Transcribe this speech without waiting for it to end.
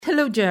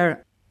Hello,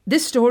 Ger.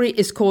 This story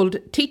is called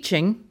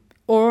Teaching,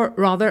 or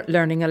rather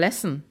Learning a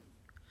Lesson.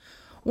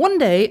 One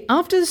day,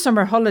 after the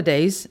summer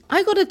holidays,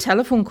 I got a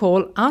telephone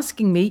call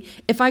asking me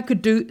if I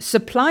could do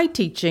supply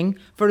teaching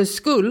for a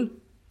school,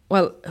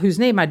 well, whose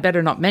name I'd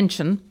better not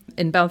mention,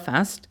 in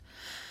Belfast.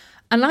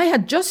 And I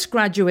had just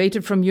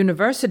graduated from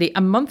university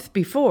a month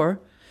before,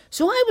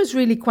 so I was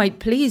really quite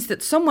pleased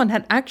that someone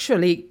had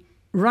actually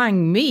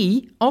rang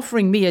me,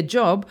 offering me a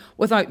job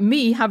without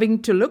me having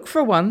to look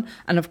for one,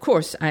 and of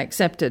course I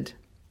accepted.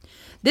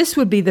 This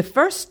would be the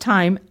first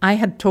time I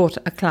had taught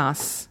a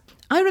class.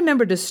 I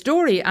remembered a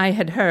story I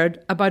had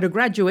heard about a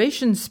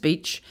graduation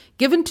speech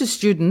given to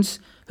students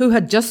who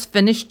had just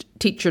finished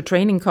teacher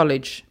training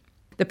college.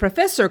 The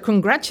professor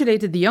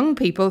congratulated the young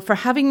people for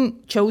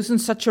having chosen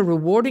such a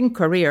rewarding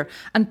career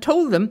and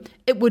told them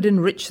it would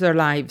enrich their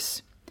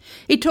lives.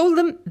 He told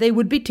them they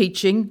would be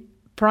teaching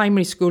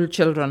primary school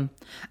children,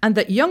 and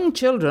that young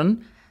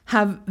children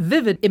have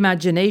vivid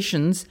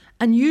imaginations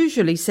and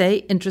usually say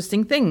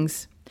interesting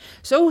things.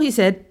 So he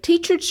said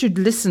teachers should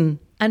listen,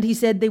 and he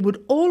said they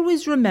would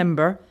always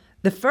remember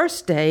the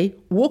first day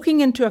walking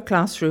into a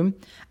classroom,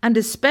 and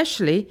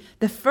especially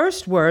the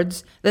first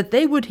words that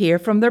they would hear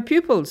from their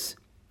pupils.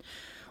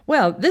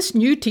 Well, this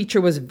new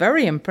teacher was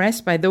very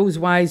impressed by those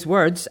wise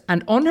words,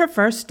 and on her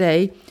first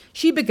day,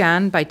 she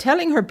began by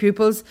telling her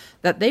pupils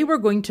that they were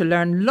going to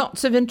learn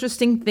lots of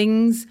interesting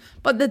things,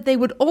 but that they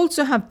would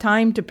also have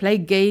time to play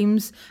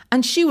games,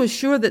 and she was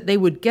sure that they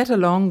would get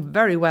along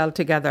very well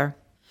together.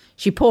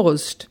 She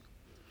paused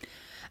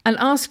and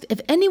asked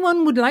if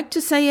anyone would like to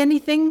say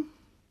anything,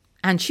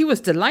 and she was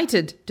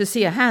delighted to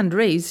see a hand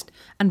raised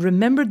and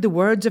remembered the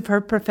words of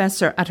her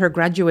professor at her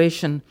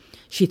graduation.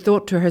 She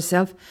thought to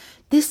herself,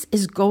 "This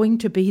is going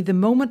to be the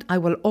moment I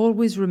will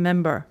always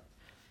remember."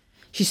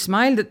 She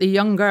smiled at the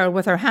young girl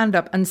with her hand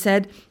up and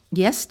said,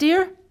 "Yes,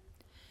 dear?"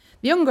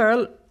 The young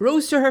girl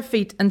rose to her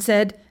feet and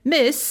said,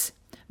 "Miss,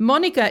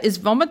 Monica is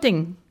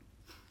vomiting."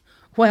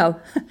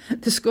 Well,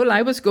 the school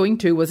I was going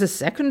to was a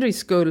secondary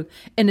school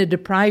in a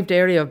deprived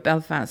area of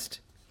Belfast.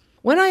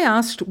 When I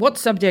asked what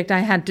subject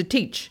I had to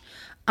teach,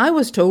 I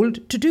was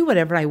told to do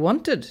whatever I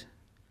wanted.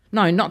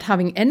 Now, not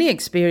having any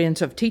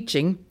experience of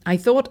teaching, I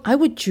thought I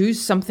would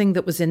choose something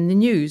that was in the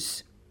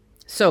news.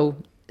 So,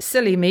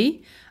 silly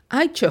me,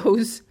 I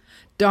chose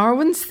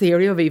Darwin's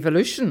theory of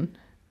evolution.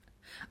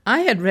 I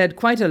had read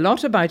quite a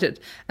lot about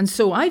it, and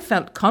so I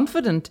felt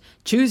confident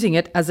choosing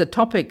it as a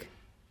topic.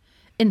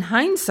 In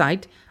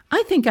hindsight,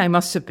 I think I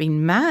must have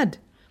been mad.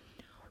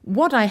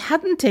 What I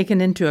hadn't taken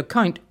into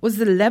account was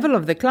the level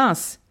of the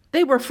class.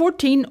 They were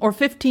 14 or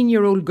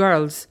 15-year-old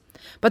girls,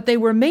 but they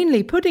were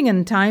mainly putting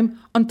in time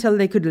until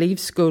they could leave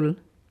school.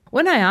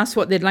 When I asked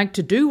what they'd like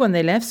to do when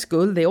they left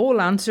school, they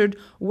all answered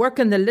work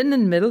in the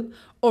linen mill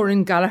or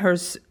in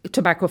Gallagher's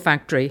tobacco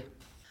factory.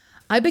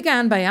 I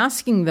began by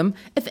asking them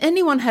if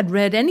anyone had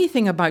read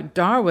anything about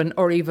Darwin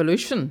or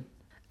evolution.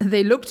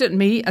 They looked at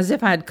me as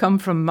if I had come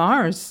from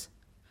Mars.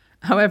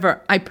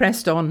 However, I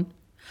pressed on.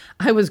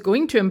 I was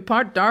going to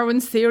impart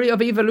Darwin's theory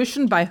of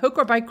evolution by hook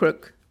or by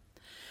crook.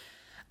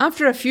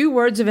 After a few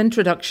words of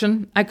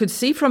introduction, I could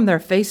see from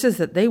their faces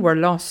that they were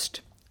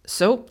lost.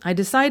 So I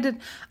decided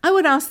I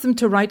would ask them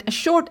to write a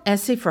short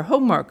essay for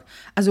homework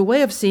as a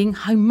way of seeing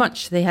how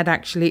much they had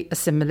actually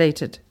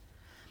assimilated.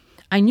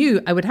 I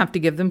knew I would have to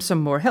give them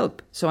some more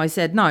help, so I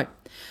said, "Now,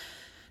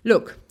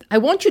 look, I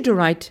want you to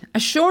write a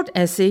short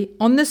essay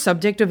on the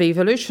subject of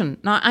evolution.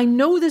 Now, I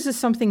know this is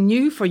something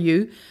new for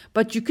you,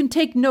 but you can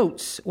take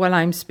notes while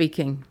I'm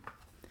speaking."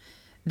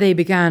 They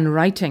began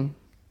writing,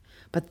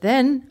 but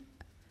then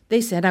they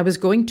said I was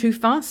going too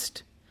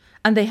fast,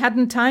 and they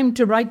hadn't time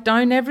to write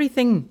down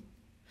everything.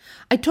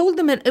 I told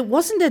them it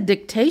wasn't a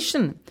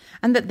dictation,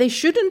 and that they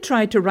shouldn't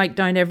try to write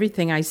down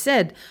everything I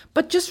said,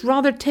 but just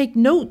rather take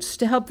notes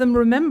to help them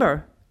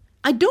remember.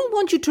 I don't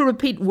want you to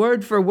repeat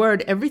word for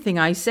word everything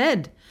I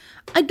said.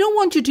 I don't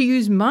want you to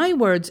use my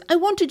words. I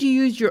want you to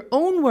use your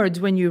own words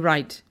when you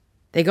write.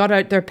 They got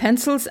out their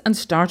pencils and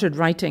started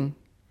writing.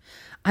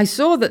 I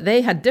saw that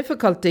they had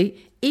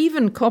difficulty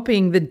even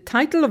copying the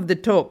title of the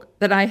talk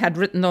that I had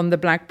written on the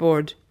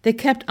blackboard. They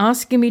kept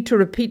asking me to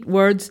repeat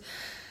words,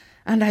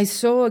 and I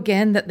saw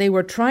again that they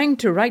were trying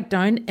to write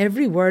down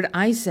every word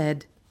I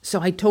said. So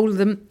I told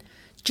them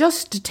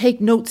just to take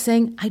notes,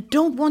 saying, "I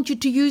don't want you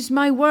to use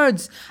my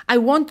words. I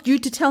want you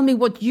to tell me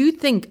what you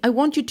think. I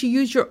want you to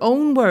use your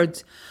own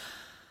words."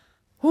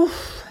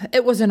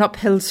 It was an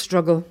uphill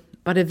struggle,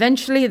 but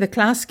eventually the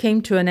class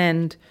came to an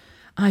end.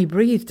 I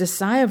breathed a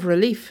sigh of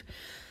relief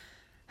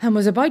and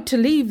was about to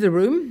leave the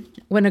room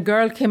when a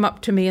girl came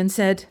up to me and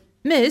said,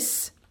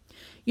 "Miss,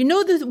 you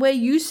know the way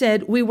you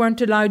said we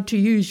weren't allowed to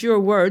use your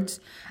words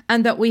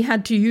and that we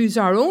had to use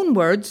our own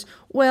words?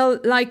 Well,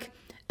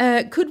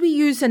 could we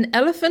use an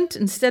elephant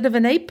instead of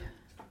an ape?"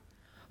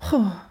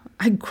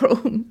 I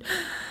groaned.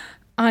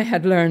 I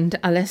had learned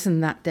a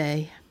lesson that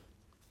day.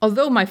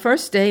 Although my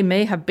first day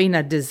may have been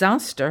a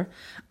disaster,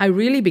 I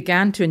really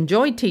began to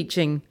enjoy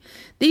teaching.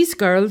 These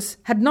girls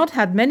had not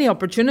had many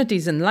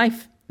opportunities in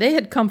life. They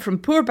had come from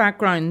poor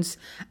backgrounds,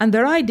 and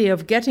their idea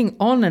of getting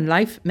on in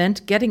life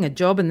meant getting a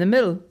job in the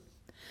mill.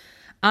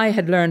 I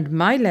had learned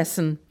my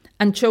lesson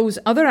and chose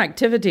other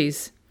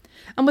activities.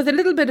 And with a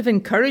little bit of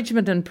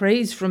encouragement and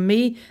praise from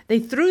me, they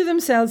threw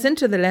themselves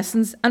into the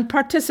lessons and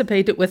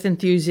participated with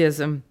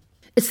enthusiasm.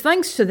 It's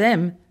thanks to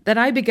them that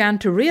I began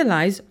to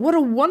realise what a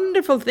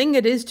wonderful thing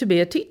it is to be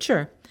a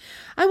teacher.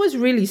 I was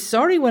really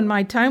sorry when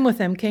my time with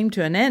them came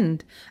to an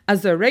end,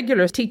 as their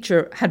regular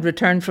teacher had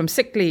returned from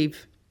sick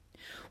leave.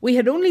 We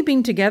had only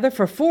been together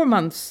for 4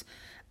 months,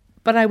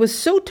 but I was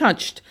so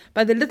touched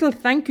by the little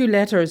thank you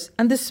letters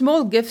and the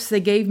small gifts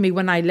they gave me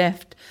when I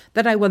left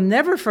that I will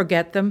never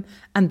forget them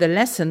and the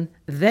lesson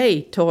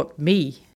they taught me.